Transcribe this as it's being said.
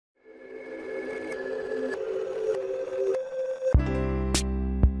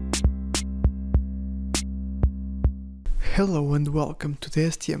Hello and welcome to the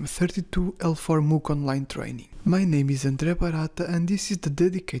STM32L4 MOOC online training. My name is André Barata and this is the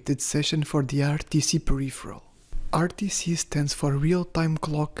dedicated session for the RTC peripheral. RTC stands for real-time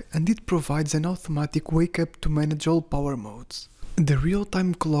clock and it provides an automatic wake-up to manage all power modes. The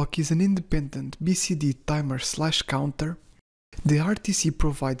real-time clock is an independent BCD timer/counter. The RTC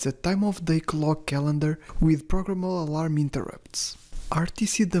provides a time-of-day clock calendar with programmable alarm interrupts.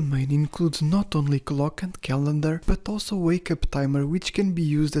 RTC domain includes not only clock and calendar, but also wake-up timer, which can be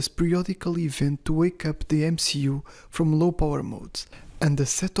used as periodical event to wake up the MCU from low power modes, and a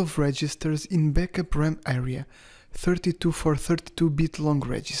set of registers in backup RAM area, 32 for 32-bit long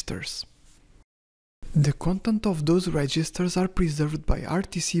registers. The content of those registers are preserved by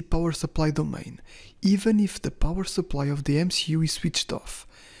RTC power supply domain, even if the power supply of the MCU is switched off.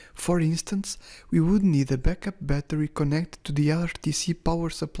 For instance, we would need a backup battery connected to the RTC power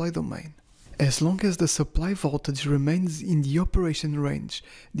supply domain. As long as the supply voltage remains in the operation range,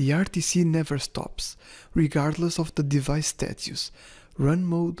 the RTC never stops, regardless of the device status, run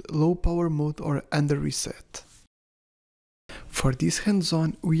mode, low power mode or under reset. For this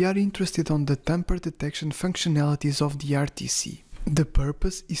hands-on, we are interested on the tamper detection functionalities of the RTC. The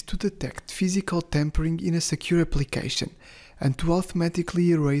purpose is to detect physical tampering in a secure application and to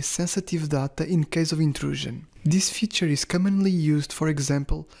automatically erase sensitive data in case of intrusion. This feature is commonly used, for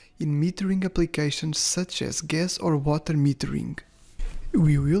example, in metering applications such as gas or water metering.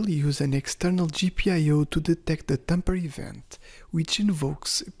 We will use an external GPIO to detect the tamper event, which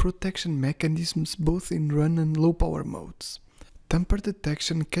invokes protection mechanisms both in run and low power modes. Tamper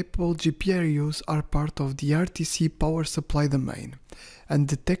detection capable GPIOs are part of the RTC power supply domain, and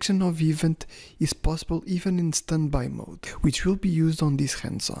detection of event is possible even in standby mode, which will be used on this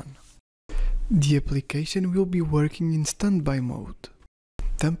hands-on. The application will be working in standby mode.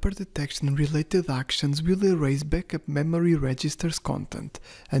 Tamper detection related actions will erase backup memory registers content,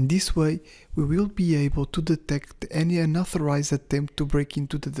 and this way we will be able to detect any unauthorized attempt to break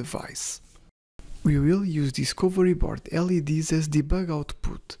into the device. We will use discovery board LEDs as debug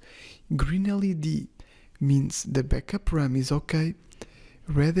output. Green LED means the backup RAM is OK.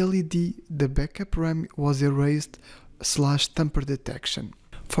 Red LED, the backup RAM was erased /tamper detection.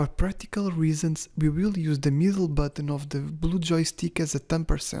 For practical reasons, we will use the middle button of the blue joystick as a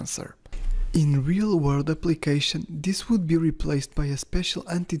tamper sensor. In real-world application, this would be replaced by a special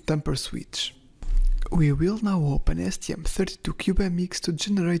anti-tamper switch. We will now open STM32CubeMX to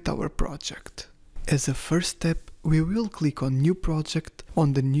generate our project. As a first step, we will click on New Project.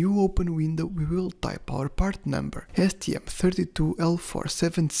 On the new open window, we will type our part number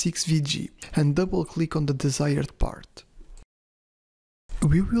STM32L476VG and double-click on the desired part.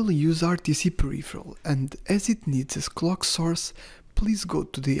 We will use RTC peripheral, and as it needs a clock source, please go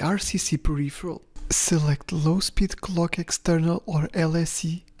to the RCC peripheral, select Low Speed Clock External or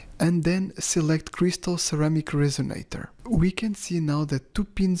LSE, and then select Crystal Ceramic Resonator. We can see now that two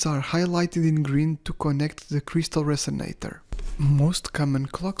pins are highlighted in green to connect the crystal resonator. Most common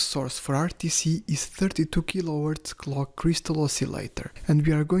clock source for RTC is 32 kHz clock crystal oscillator, and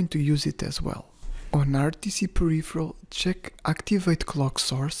we are going to use it as well. On RTC peripheral, check Activate Clock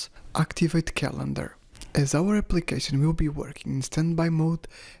Source, Activate Calendar, as our application will be working in standby mode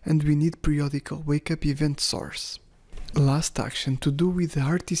and we need periodical wake-up event source. Last action to do with the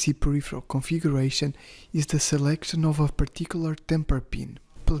RTC peripheral configuration is the selection of a particular tamper pin.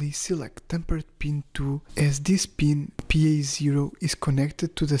 Please select tampered pin 2 as this pin, PA0, is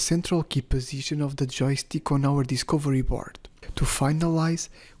connected to the central key position of the joystick on our discovery board. To finalize,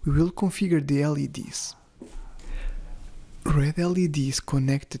 we will configure the LEDs. Red LED is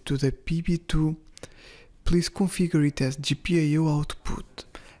connected to the PB2. Please configure it as GPIO output,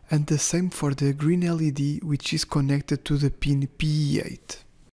 and the same for the green LED, which is connected to the pin PE8.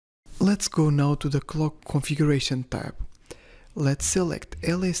 Let's go now to the clock configuration tab. Let's select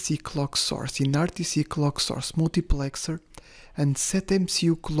LSE clock source in RTC clock source multiplexer and set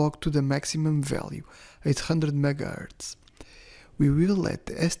MCU clock to the maximum value, 800 MHz. We will let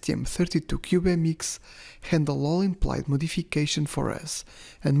the STM32CubeMX handle all implied modification for us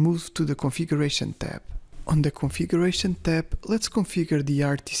and move to the configuration tab. On the configuration tab, let's configure the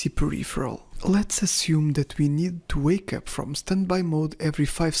RTC peripheral. Let's assume that we need to wake up from standby mode every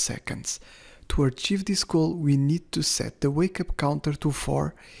 5 seconds. To achieve this goal, we need to set the wake-up counter to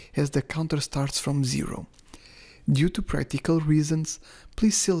 4 as the counter starts from 0. Due to practical reasons,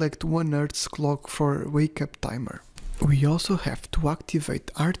 please select 1 Hz clock for wake-up timer. We also have to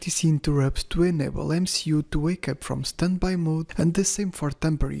activate RTC interrupts to enable MCU to wake up from standby mode, and the same for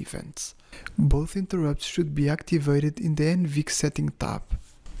tamper events. Both interrupts should be activated in the NVIC setting tab.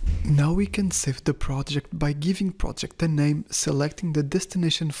 Now we can save the project by giving project a name, selecting the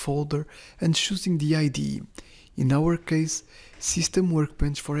destination folder and choosing the IDE. In our case, System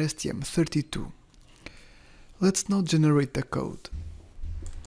Workbench for STM32. Let's now generate the code.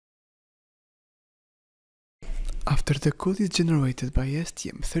 After the code is generated by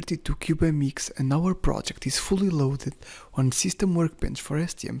STM32CubeMX and our project is fully loaded on System Workbench for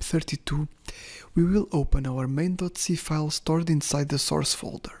STM32, we will open our main.c file stored inside the source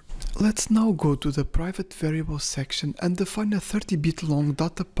folder. Let's now go to the private variables section and define a 30-bit long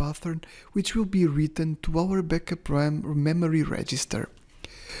data pattern which will be written to our backup RAM memory register.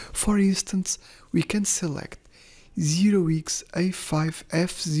 For instance, we can select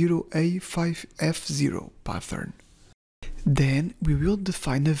 0xA5F0A5F0 pattern. Then we will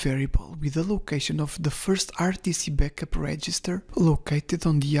define a variable with the location of the first RTC backup register located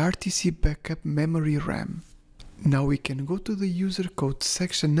on the RTC backup memory RAM. Now we can go to the user code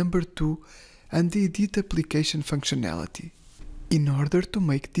section number 2 and edit application functionality. In order to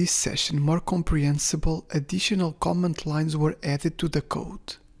make this session more comprehensible, additional command lines were added to the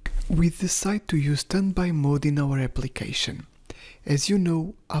code. We decide to use standby mode in our application. As you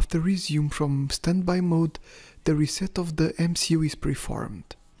know, after resume from standby mode, the reset of the MCU is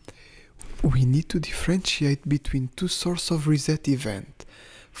performed. We need to differentiate between two sources of reset event.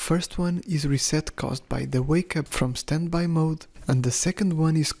 First one is reset caused by the wake up from standby mode, and the second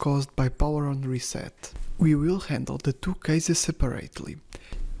one is caused by power on reset. We will handle the two cases separately.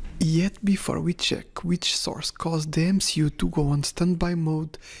 Yet before we check which source caused the MCU to go on standby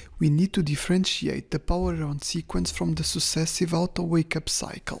mode, we need to differentiate the power on sequence from the successive auto wake up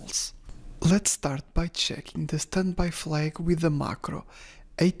cycles. Let's start by checking the standby flag with the macro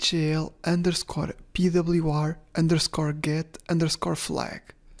HAL_PWR_get_flag.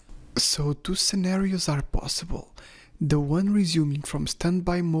 So two scenarios are possible, the one resuming from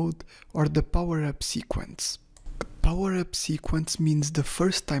standby mode or the power up sequence. Power up sequence means the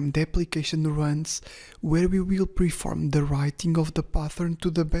first time the application runs, where we will perform the writing of the pattern to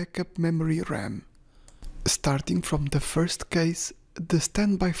the backup memory RAM. Starting from the first case, the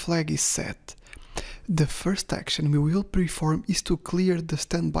standby flag is set. The first action we will perform is to clear the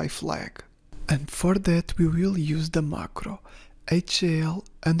standby flag. And for that we will use the macro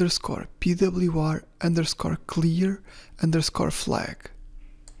HAL_PWR_clear_flag.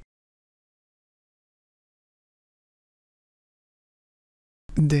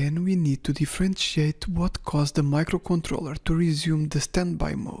 Then we need to differentiate what caused the microcontroller to resume the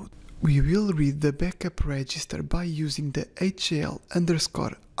standby mode. We will read the backup register by using the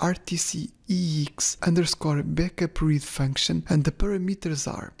HAL_RTCEX_backup read function, and the parameters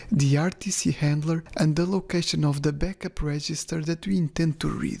are the RTC handler and the location of the backup register that we intend to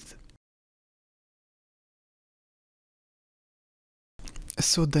read.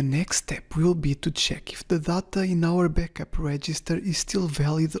 So the next step will be to check if the data in our backup register is still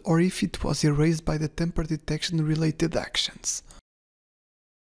valid or if it was erased by the tamper detection related actions.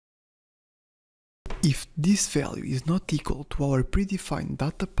 If this value is not equal to our predefined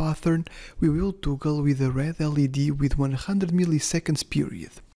data pattern, we will toggle with a red LED with 100 milliseconds period.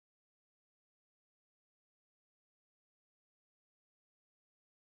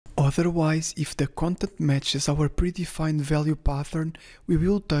 Otherwise, if the content matches our predefined value pattern, we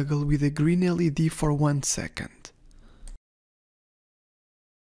will toggle with a green LED for 1 second.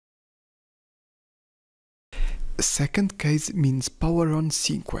 Second case means power on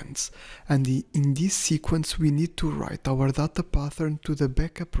sequence, and in this sequence we need to write our data pattern to the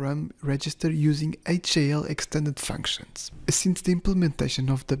backup RAM register using HAL extended functions, since the implementation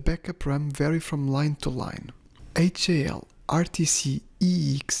of the backup RAM vary from line to line. HAL RTC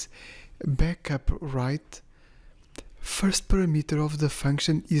EX backup write. First parameter of the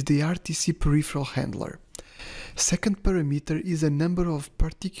function is the RTC peripheral handler. Second parameter is the number of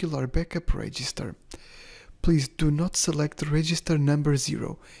particular backup register. Please do not select register number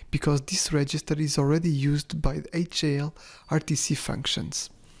 0, because this register is already used by HAL RTC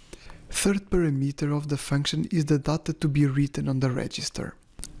functions. Third parameter of the function is the data to be written on the register.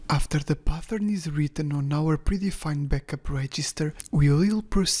 After the pattern is written on our predefined backup register, we will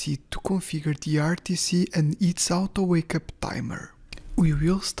proceed to configure the RTC and its auto wake up timer. We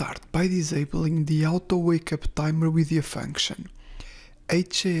will start by disabling the auto wake up timer with the function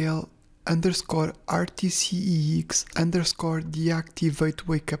HAL_RTCEX_deactivate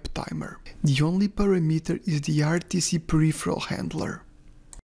wake up timer. The only parameter is the RTC peripheral handler.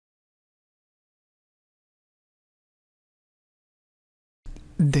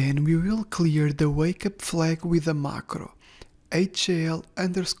 Then we will clear the wake up flag with a macro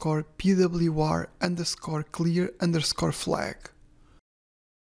HAL_PWR_clear_flag.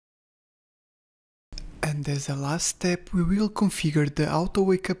 And as a last step, we will configure the auto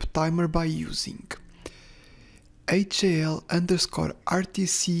wake up timer by using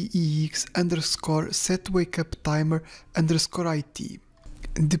HAL_RTCEX_set_wake-up-timer_IT.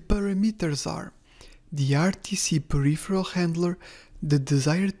 The parameters are the RTC peripheral handler, the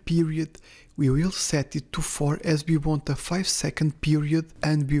desired period, we will set it to 4 as we want a 5-second period,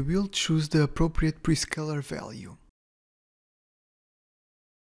 and we will choose the appropriate prescaler value.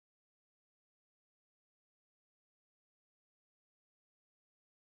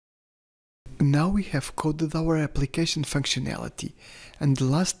 Now we have coded our application functionality, and the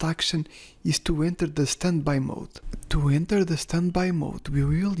last action is to enter the standby mode. To enter the standby mode, we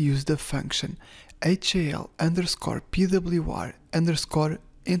will use the function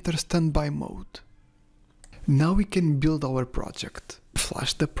HAL_PWR_enter standby mode. Now we can build our project.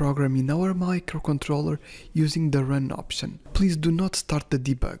 Flash the program in our microcontroller using the run option. Please do not start the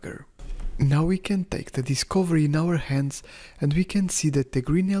debugger. Now we can take the discovery in our hands and we can see that the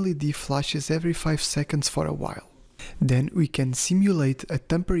green LED flashes every 5 seconds for a while. Then we can simulate a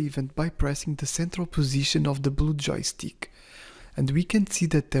tamper event by pressing the central position of the blue joystick, and we can see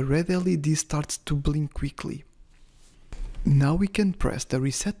that the red LED starts to blink quickly. Now we can press the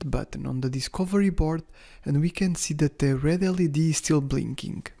reset button on the discovery board and we can see that the red LED is still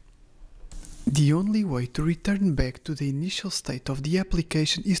blinking. The only way to return back to the initial state of the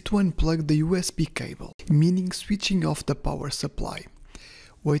application is to unplug the USB cable, meaning switching off the power supply,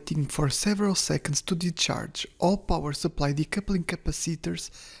 waiting for several seconds to discharge all power supply decoupling capacitors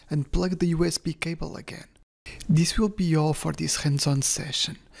and plug the USB cable again. This will be all for this hands-on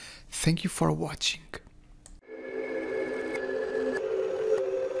session. Thank you for watching.